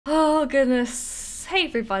Oh goodness. Hey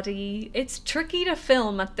everybody. It's tricky to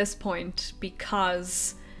film at this point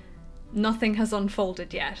because nothing has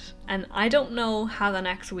unfolded yet, and I don't know how the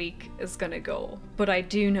next week is gonna go, but I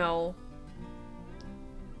do know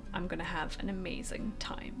I'm gonna have an amazing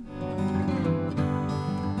time.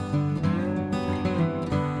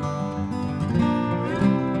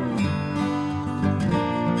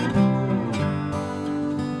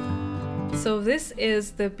 So this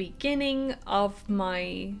is the beginning of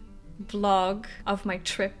my vlog of my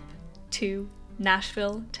trip to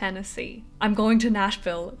Nashville, Tennessee. I'm going to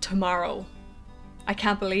Nashville tomorrow. I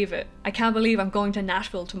can't believe it. I can't believe I'm going to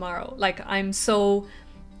Nashville tomorrow. Like, I'm so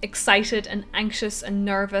excited and anxious and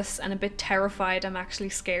nervous and a bit terrified. I'm actually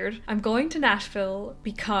scared. I'm going to Nashville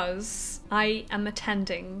because I am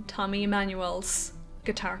attending Tommy Emmanuel's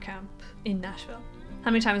guitar camp in Nashville. How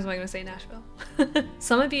many times am I going to say Nashville?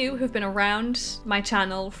 Some of you who've been around my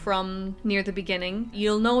channel from near the beginning,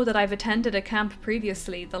 you'll know that I've attended a camp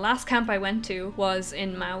previously. The last camp I went to was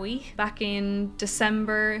in Maui back in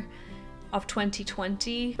December of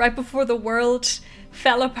 2020, right before the world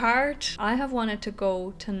fell apart. I have wanted to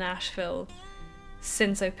go to Nashville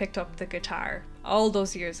since I picked up the guitar all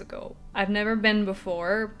those years ago. I've never been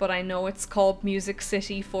before, but I know it's called Music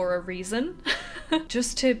City for a reason.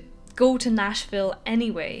 Just to go to Nashville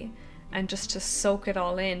anyway and just to soak it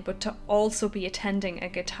all in, but to also be attending a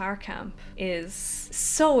guitar camp is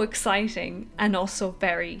so exciting and also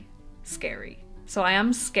very scary. So I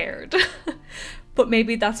am scared. But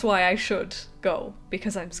maybe that's why I should go,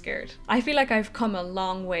 because I'm scared. I feel like I've come a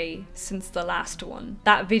long way since the last one.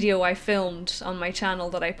 That video I filmed on my channel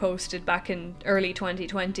that I posted back in early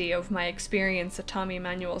 2020 of my experience at Tommy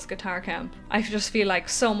Emmanuel's guitar camp. I just feel like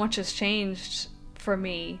so much has changed for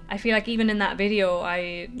me. I feel like even in that video,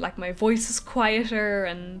 my voice is quieter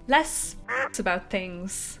and less about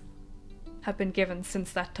things have been given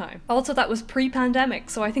since that time. Also, that was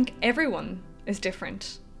pre-pandemic, so I think everyone is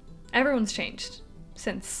different. Everyone's changed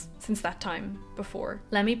since that time before.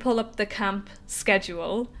 Let me pull up the camp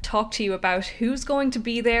schedule, talk to you about who's going to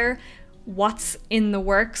be there, what's in the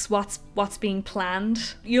works, what's being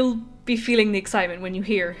planned. You'll be feeling the excitement when you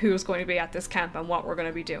hear who's going to be at this camp and what we're going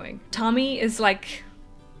to be doing. Tommy is like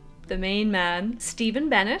the main man. Stephen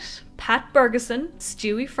Bennett, Pat Bergeson,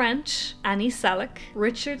 Stewie French, Annie Selleck,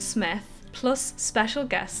 Richard Smith, plus special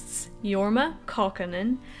guests Jorma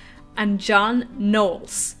Kaukonen and John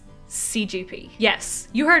Knowles, CGP. Yes,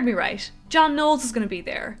 you heard me right. John Knowles is going to be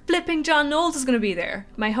there. Flipping John Knowles is going to be there.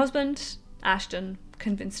 My husband, Ashton,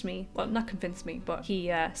 convinced me, well, not convinced me, but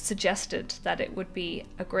he suggested that it would be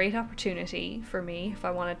a great opportunity for me if I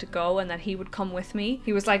wanted to go and that he would come with me.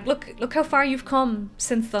 He was like, look how far you've come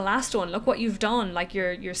since the last one. Look what you've done. Like,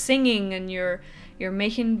 you're singing and you're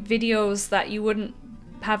making videos that you wouldn't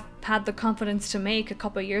have had the confidence to make a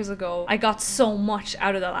couple of years ago. I got so much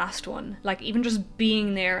out of the last one. Like, even just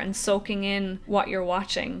being there and soaking in what you're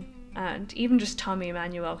watching. And even just Tommy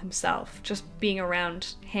Emmanuel himself, just being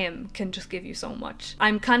around him can just give you so much.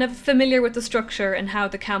 I'm kind of familiar with the structure and how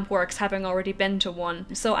the camp works, having already been to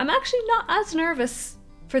one. So I'm actually not as nervous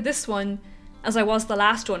for this one as I was the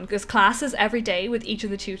last one. There's classes every day with each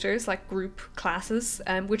of the tutors, like group classes,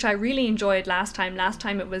 which I really enjoyed last time. Last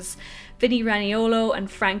time it was Vinny Raniolo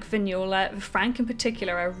and Frank Vignola. Frank in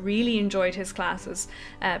particular, I really enjoyed his classes.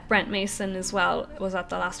 Brent Mason as well was at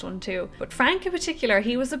the last one too. But Frank in particular,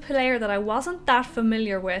 he was a player that I wasn't that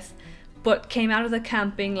familiar with, but came out of the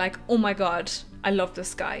camp being like, oh my god, I love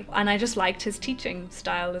this guy. And I just liked his teaching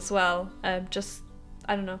style as well.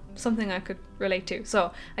 I don't know, something I could relate to.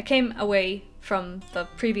 So I came away from the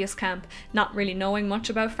previous camp not really knowing much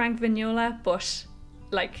about Frank Vignola, but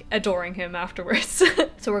like adoring him afterwards.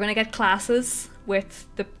 So we're gonna get classes with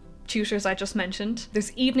the tutors I just mentioned.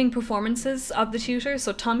 There's evening performances of the tutors,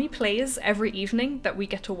 so Tommy plays every evening that we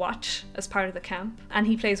get to watch as part of the camp, and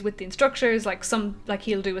he plays with the instructors. Like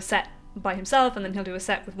he'll do a set by himself and then he'll do a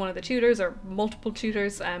set with one of the tutors or multiple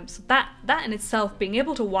tutors. So that in itself, being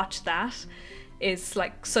able to watch that is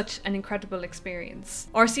like such an incredible experience.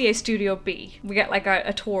 RCA Studio B, we get like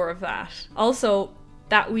a tour of that. Also,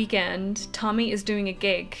 that weekend, Tommy is doing a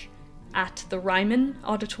gig at the Ryman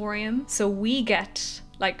Auditorium, so we get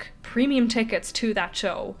like premium tickets to that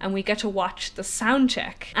show and we get to watch the sound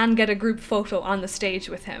check and get a group photo on the stage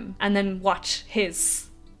with him and then watch his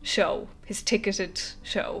show, his ticketed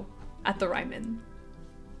show at the Ryman.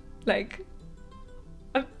 Like,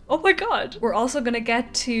 oh my god. We're also gonna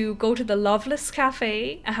get to go to the Loveless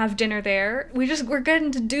Cafe and have dinner there. We're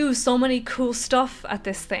getting to do so many cool stuff at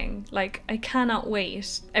this thing. Like, I cannot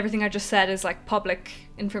wait. Everything I just said is like public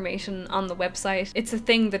information on the website. It's a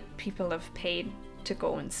thing that people have paid to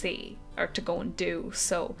go and see or to go and do.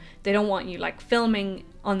 So they don't want you like filming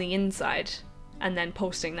on the inside and then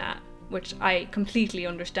posting that, which I completely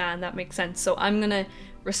understand. That makes sense. So I'm gonna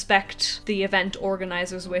respect the event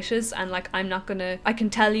organizer's wishes, and like I can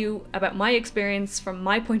tell you about my experience from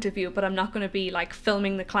my point of view, but I'm not gonna be like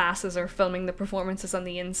filming the classes or filming the performances on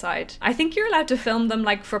the inside. I think you're allowed to film them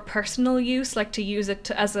like for personal use, like to use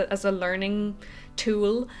it as a learning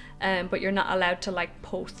tool, but you're not allowed to like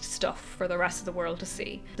post stuff for the rest of the world to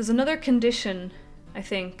see. There's another condition, I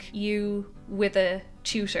think, you with a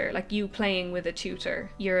tutor, like you playing with a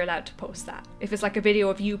tutor, you're allowed to post that. If it's like a video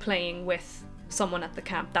of you playing with someone at the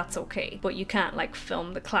camp, that's okay, but you can't like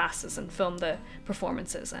film the classes and film the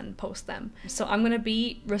performances and post them. So I'm gonna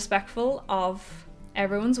be respectful of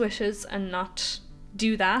everyone's wishes and not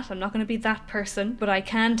do that. I'm not gonna be that person, but I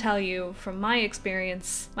can tell you from my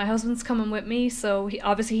experience, my husband's coming with me, so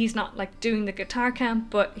he's not like doing the guitar camp,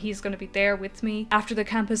 but he's gonna be there with me. After the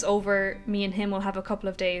camp is over, me and him will have a couple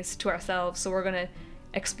of days to ourselves, so we're gonna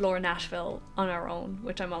explore Nashville on our own,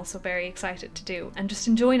 which I'm also very excited to do, and just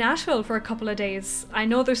enjoy Nashville for a couple of days. I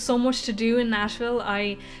know there's so much to do in Nashville.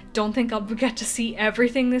 I don't think I'll get to see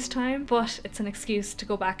everything this time, but it's an excuse to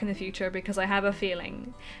go back in the future, because I have a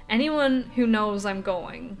feeling anyone who knows I'm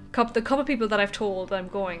going, the couple of people that I've told that I'm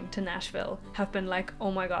going to Nashville have been like,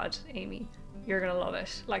 oh my god, Amy, you're gonna love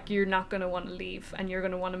it. Like, you're not gonna want to leave, and you're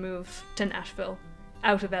gonna want to move to Nashville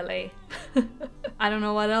out of LA. I don't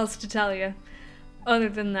know what else to tell you. Other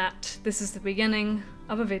than that, this is the beginning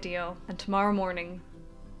of a video, and tomorrow morning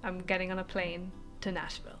I'm getting on a plane to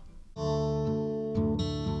Nashville.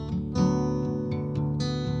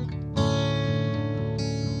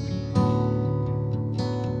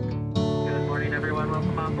 Good morning, everyone.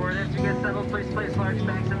 Welcome on board. As you get settled, please place large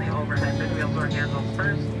bags in the overhead bin wheels or handles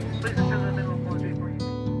first. Please ensure the bin will close before you...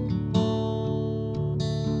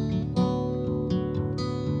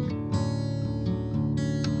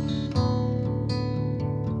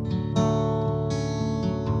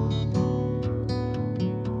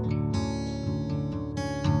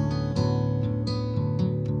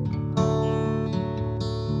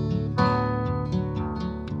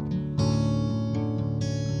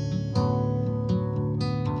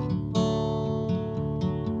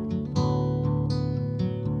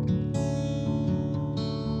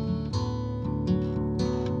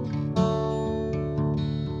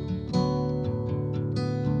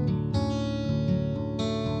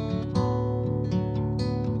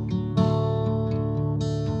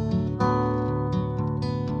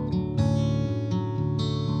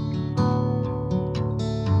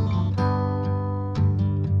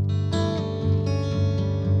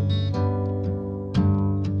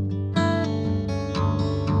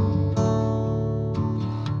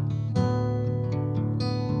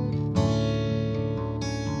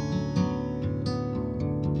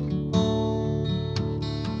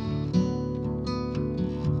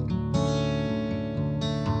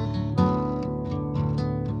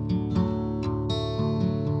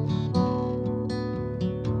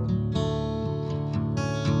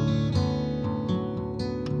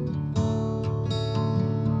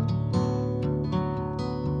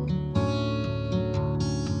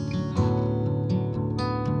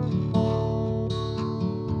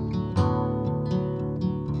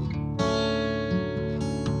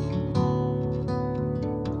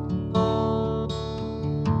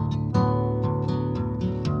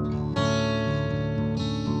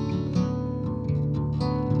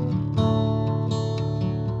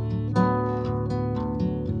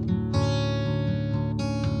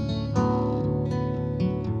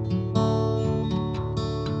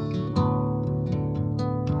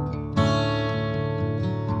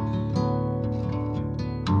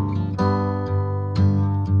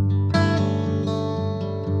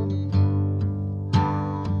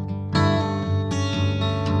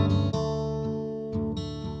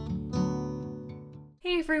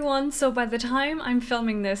 everyone, so by the time I'm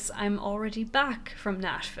filming this, I'm already back from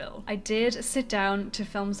Nashville. I did sit down to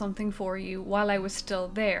film something for you while I was still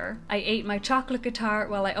there. I ate my chocolate guitar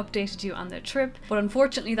while I updated you on the trip, but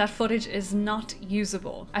unfortunately that footage is not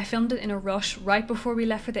usable. I filmed it in a rush right before we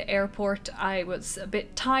left for the airport. I was a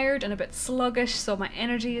bit tired and a bit sluggish, so my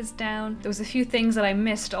energy is down. There was a few things that I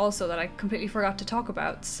missed also that I completely forgot to talk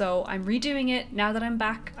about, so I'm redoing it now that I'm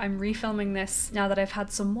back. I'm refilming this now that I've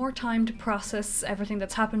had some more time to process everything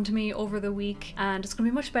that's happened to me over the week, and it's going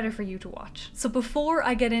to be much better for you to watch. So before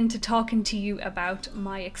I get into talking to you about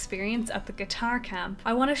my experience at the guitar camp,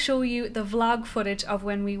 I want to show you the vlog footage of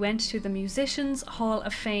when we went to the Musicians Hall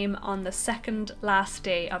of Fame on the second last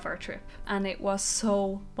day of our trip, and it was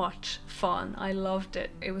so much fun. I loved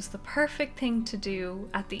it. It was the perfect thing to do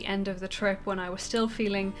at the end of the trip when I was still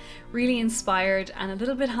feeling really inspired and a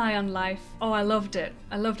little bit high on life. Oh, I loved it.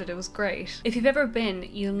 I loved it. It was great. If you've ever been,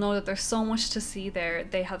 you'll know that there's so much to see there.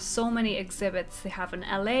 They have so many exhibits. They have an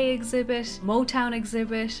LA exhibit, Motown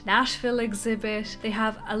exhibit, Nashville exhibit. They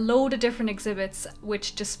have a load of different exhibits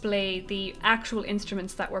which display the actual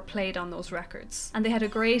instruments that were played on those records. And they had a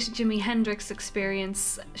great Jimi Hendrix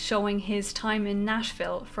experience showing his time in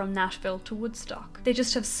Nashville, from Nashville to Woodstock. They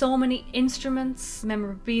just have so many instruments,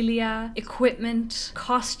 memorabilia, equipment,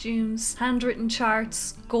 costumes, handwritten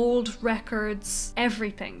charts, gold records,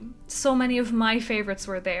 everything. So many of my favorites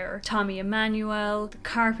were there. Tommy Emmanuel, the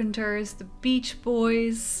Carpenters, the Beach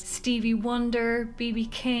Boys, Stevie Wonder, B.B.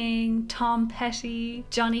 King, Tom Petty,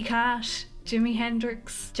 Johnny Cash, Jimi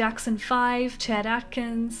Hendrix, Jackson 5, Chet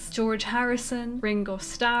Atkins, George Harrison, Ringo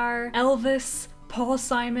Starr, Elvis, Paul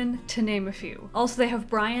Simon, to name a few. Also, they have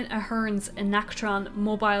Brian Ahern's Enactron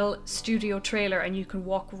mobile studio trailer, and you can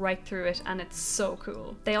walk right through it, and it's so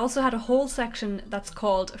cool. They also had a whole section that's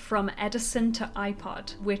called From Edison to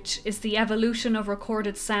iPod, which is the evolution of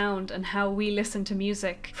recorded sound and how we listen to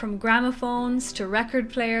music, from gramophones to record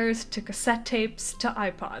players to cassette tapes to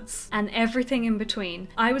iPods, and everything in between.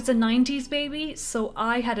 I was a 90s baby, so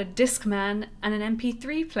I had a Discman and an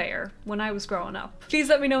MP3 player when I was growing up. Please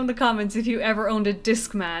let me know in the comments if you ever owned a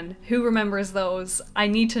Discman. Who remembers those? I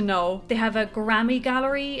need to know. They have a Grammy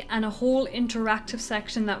gallery and a whole interactive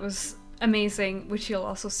section that was amazing, which you'll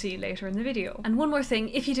also see later in the video. And one more thing,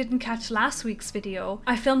 if you didn't catch last week's video,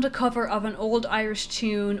 I filmed a cover of an old Irish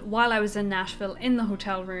tune while I was in Nashville in the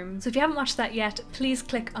hotel room. So if you haven't watched that yet, please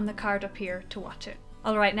click on the card up here to watch it.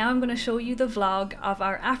 Alright, now I'm going to show you the vlog of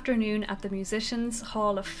our afternoon at the Musicians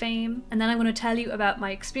Hall of Fame, and then I'm going to tell you about my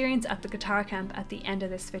experience at the guitar camp at the end of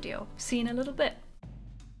this video. See you in a little bit.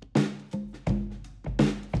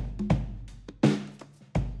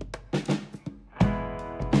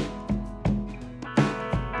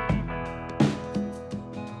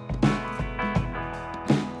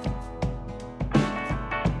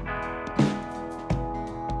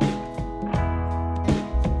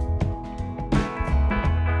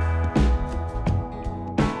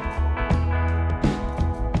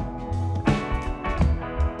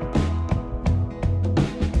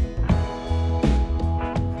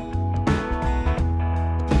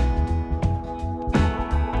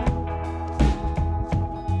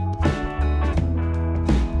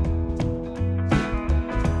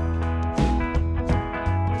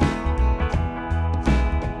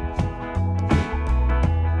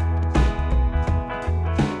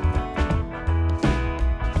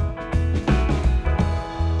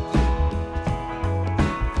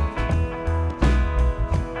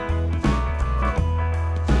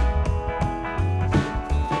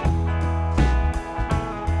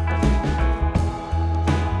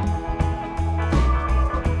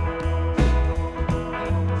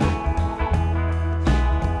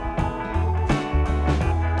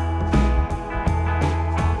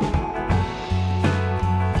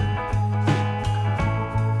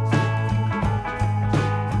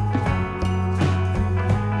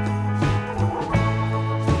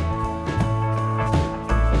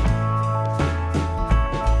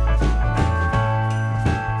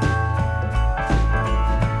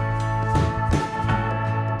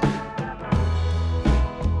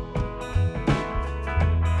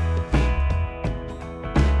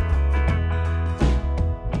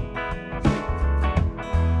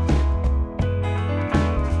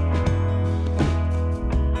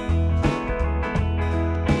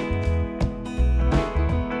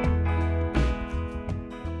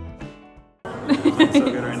 So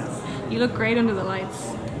good right now. You look great under the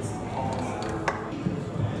lights.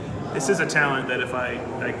 This is a talent that if I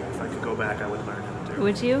could go back, I would learn how to do.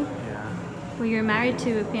 Would you? Yeah. Well, you're married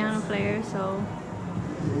to a piano player, so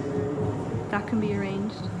that can be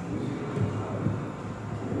arranged.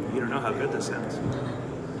 You don't know how good this sounds.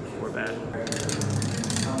 Or bad.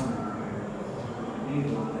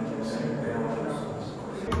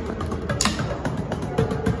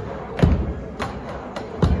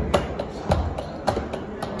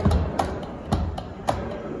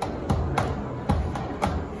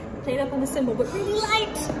 Played up on the cymbal, but really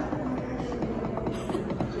light!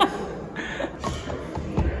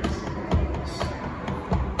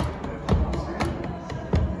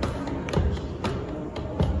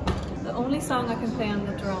 The only song I can play on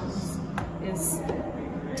the drums is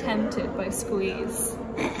Tempted by Squeeze.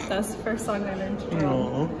 That's the first song I learned to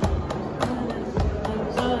drum. Aww.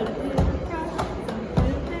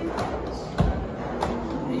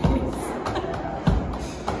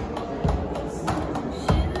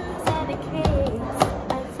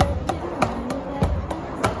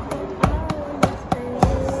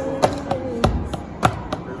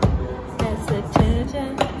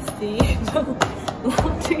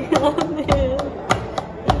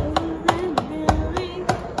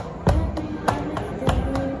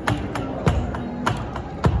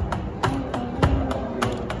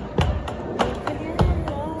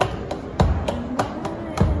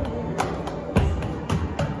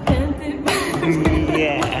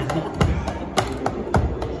 Yeah.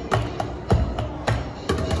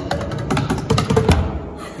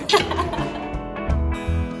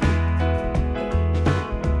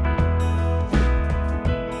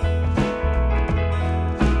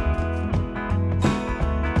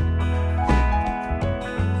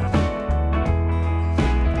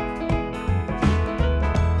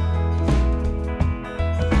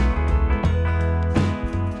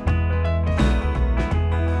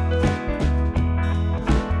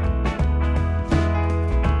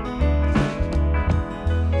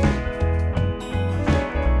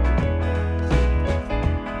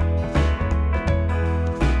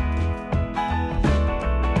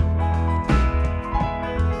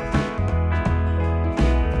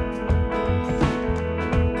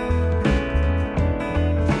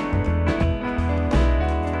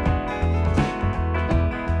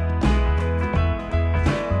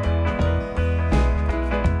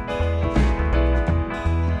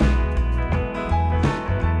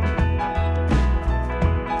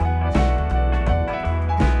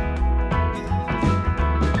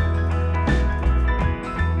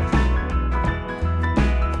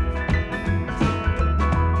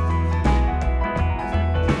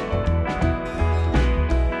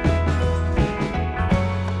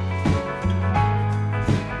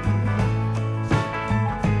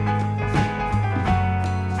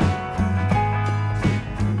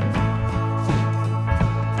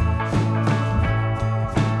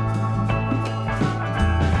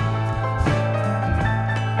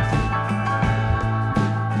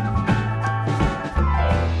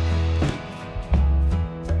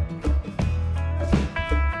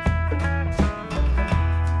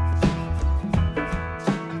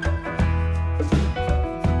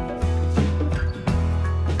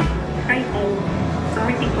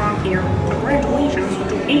 Here, congratulations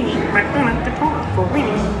to Amy McDonagh Guitar for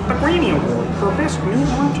winning the Grammy Award for Best New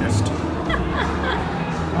Artist.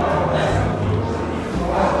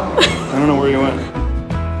 I don't know where you went.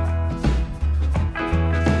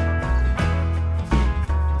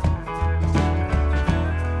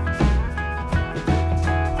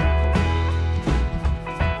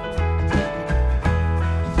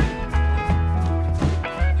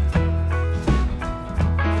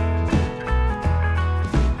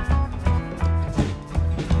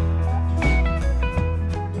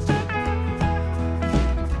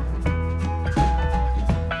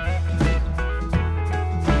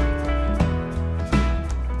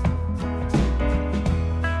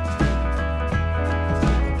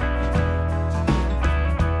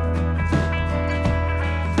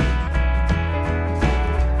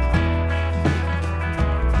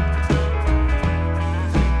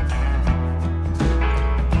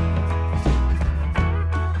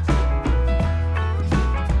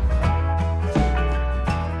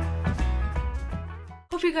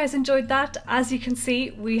 Hope you guys enjoyed that. As you can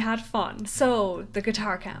see, we had fun. So, the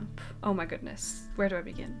guitar camp. Oh my goodness, where do I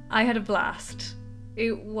begin? I had a blast.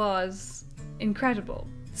 It was incredible.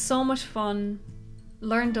 So much fun.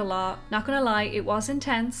 Learned a lot. Not gonna lie, it was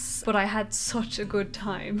intense, but I had such a good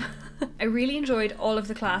time. I really enjoyed all of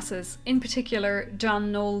the classes, in particular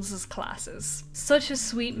John Knowles' classes. Such a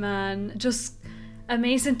sweet man, just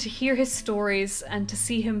amazing to hear his stories and to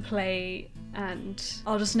see him play, and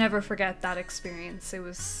I'll just never forget that experience. It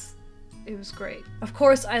was great. Of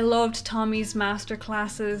course, I loved Tommy's master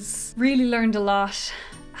classes, really learned a lot,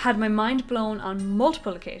 had my mind blown on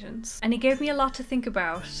multiple occasions, and he gave me a lot to think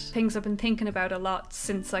about, things I've been thinking about a lot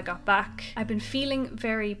since I got back. I've been feeling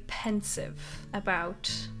very pensive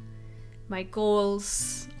about my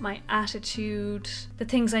goals, my attitude, the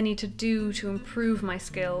things I need to do to improve my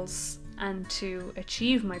skills and to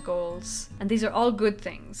achieve my goals, and these are all good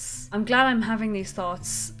things. I'm glad I'm having these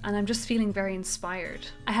thoughts, and I'm just feeling very inspired.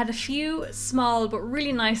 I had a few small but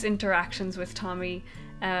really nice interactions with Tommy.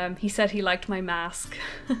 He said he liked my mask.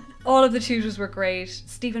 All of the tutors were great.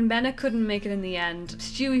 Stephen Bennett couldn't make it in the end.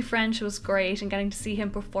 Stewie French was great, and getting to see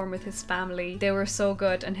him perform with his family, they were so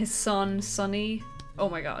good, and his son, Sonny, oh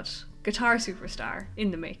my god. Guitar superstar in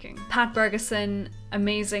the making. Pat Bergeson,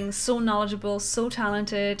 amazing, so knowledgeable, so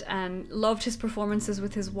talented, and loved his performances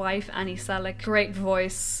with his wife, Annie Selick. Great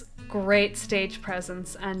voice, great stage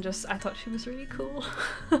presence, and just, I thought she was really cool.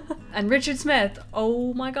 And Richard Smith,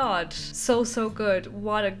 oh my god, so good.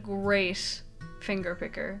 What a great finger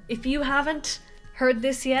picker. If you haven't heard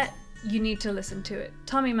this yet, you need to listen to it.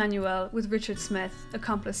 Tommy Emmanuel with Richard Smith,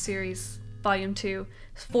 Accomplice Series, Volume 2.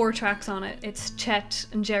 There's 4 tracks on it. It's Chet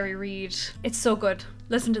and Jerry Reed. It's so good.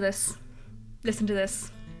 Listen to this. Listen to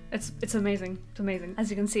this. It's amazing. It's amazing. As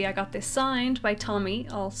you can see, I got this signed by Tommy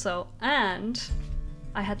also, and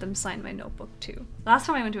I had them sign my notebook too. Last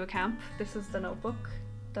time I went to a camp, this is the notebook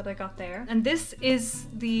that I got there. And this is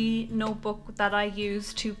the notebook that I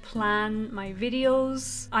use to plan my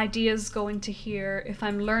videos. Ideas go into here. If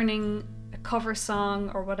I'm learning a cover song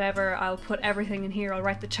or whatever, I'll put everything in here. I'll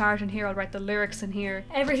write the chart in here, I'll write the lyrics in here.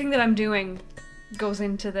 Everything that I'm doing goes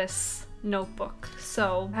into this notebook.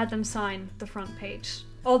 So I had them sign the front page.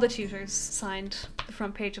 All the tutors signed the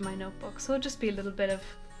front page of my notebook. So it'll just be a little bit of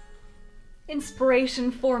inspiration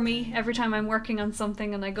for me every time I'm working on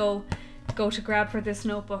something and I go to grab for this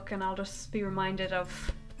notebook, and I'll just be reminded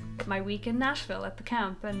of my week in Nashville at the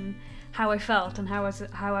camp and how I felt and how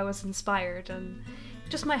I was inspired, and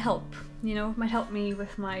just might help, you know, might help me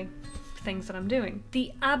with my things that I'm doing.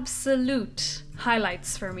 The absolute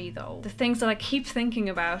highlights for me though, the things that I keep thinking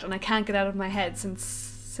about and I can't get out of my head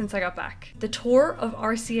since I got back. The tour of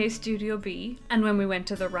RCA Studio B, and when we went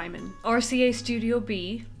to the Ryman. RCA Studio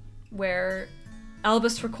B, where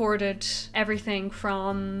Elvis recorded everything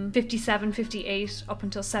from 57, 58 up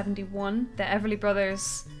until 71. The Everly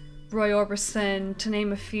Brothers, Roy Orbison, to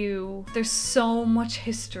name a few. There's so much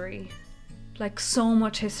history. Like so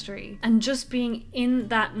much history. And just being in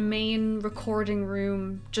that main recording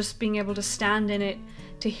room, just being able to stand in it,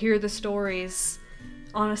 to hear the stories,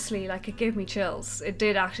 honestly, like it gave me chills. It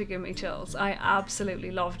did actually give me chills. I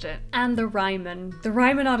absolutely loved it. And the Ryman. The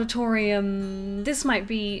Ryman Auditorium, this might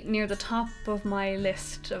be near the top of my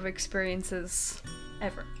list of experiences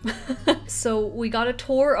ever. So we got a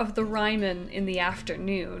tour of the Ryman in the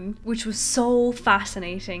afternoon, which was so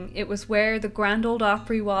fascinating. It was where the Grand Ole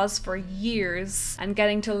Opry was for years, and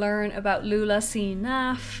getting to learn about Lula C.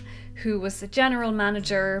 Naff, who was the general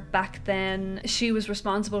manager back then. She was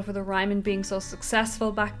responsible for the Ryman being so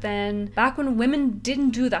successful back then, back when women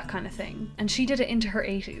didn't do that kind of thing, and she did it into her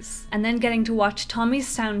 80s. And then getting to watch Tommy's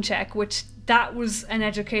sound check, which that was an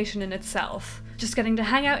education in itself. Just getting to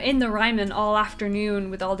hang out in the Ryman all afternoon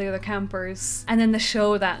with all the other campers. And then the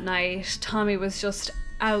show that night, Tommy was just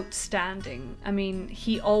outstanding. I mean,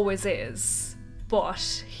 he always is,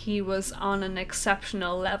 but he was on an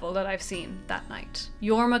exceptional level that I've seen that night.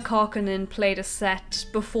 Jorma Kaukonen played a set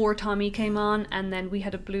before Tommy came on, and then we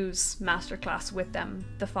had a blues masterclass with them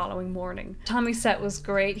the following morning. Tommy's set was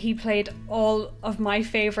great. He played all of my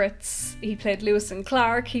favorites. He played Lewis and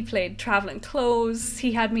Clark, he played Traveling Clothes.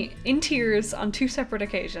 He had me in tears on 2 separate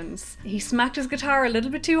occasions. He smacked his guitar a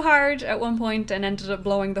little bit too hard at one point and ended up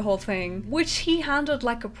blowing the whole thing, which he handled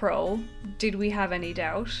like a pro. Did we have any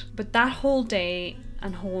doubt? But that whole day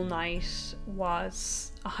and whole night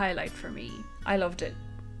was a highlight for me. I loved it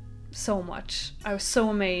so much. I was so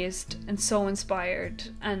amazed and so inspired,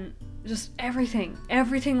 and just everything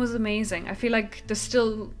was amazing. I feel like there's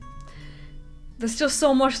still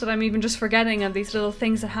so much that I'm even just forgetting, and these little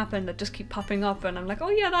things that happen that just keep popping up, and I'm like, oh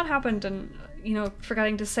yeah, that happened, and you know,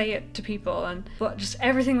 forgetting to say it to people. But just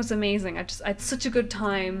everything was amazing. I had such a good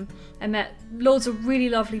time. I met loads of really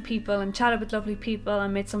lovely people and chatted with lovely people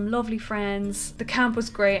and made some lovely friends. The camp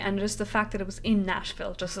was great, and just the fact that it was in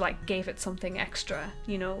Nashville just like gave it something extra,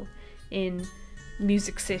 you know, in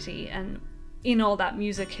Music City and in all that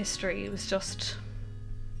music history. It was just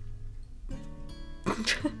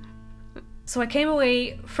So I came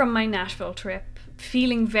away from my Nashville trip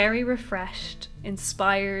feeling very refreshed,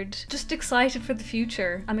 inspired, just excited for the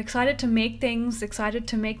future. I'm excited to make things, excited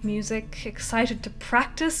to make music, excited to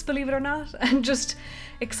practice, believe it or not, and just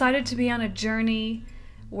excited to be on a journey,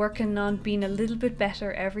 working on being a little bit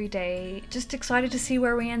better every day. Just excited to see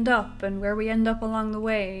where we end up and where we end up along the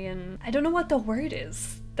way. And I don't know what the word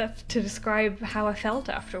is to describe how I felt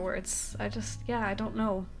afterwards. I don't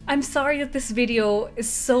know. I'm sorry that this video is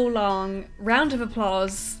so long. Round of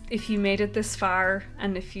applause if you made it this far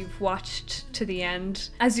and if you've watched to the end.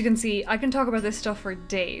 As you can see, I can talk about this stuff for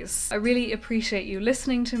days. I really appreciate you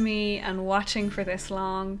listening to me and watching for this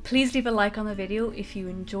long. Please leave a like on the video if you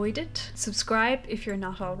enjoyed it. Subscribe if you're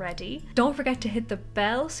not already. Don't forget to hit the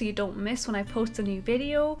bell so you don't miss when I post a new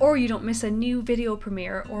video, or you don't miss a new video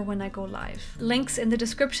premiere or when I go live. Links in the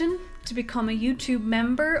description description to become a YouTube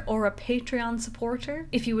member or a Patreon supporter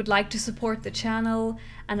if you would like to support the channel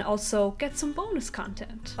and also get some bonus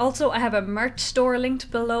content. Also, I have a merch store linked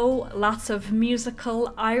below, lots of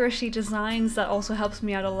musical Irishy designs that also helps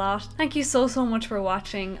me out a lot. Thank you so much for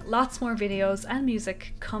watching. Lots more videos and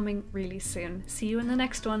music coming really soon. See you in the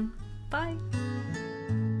next one. Bye!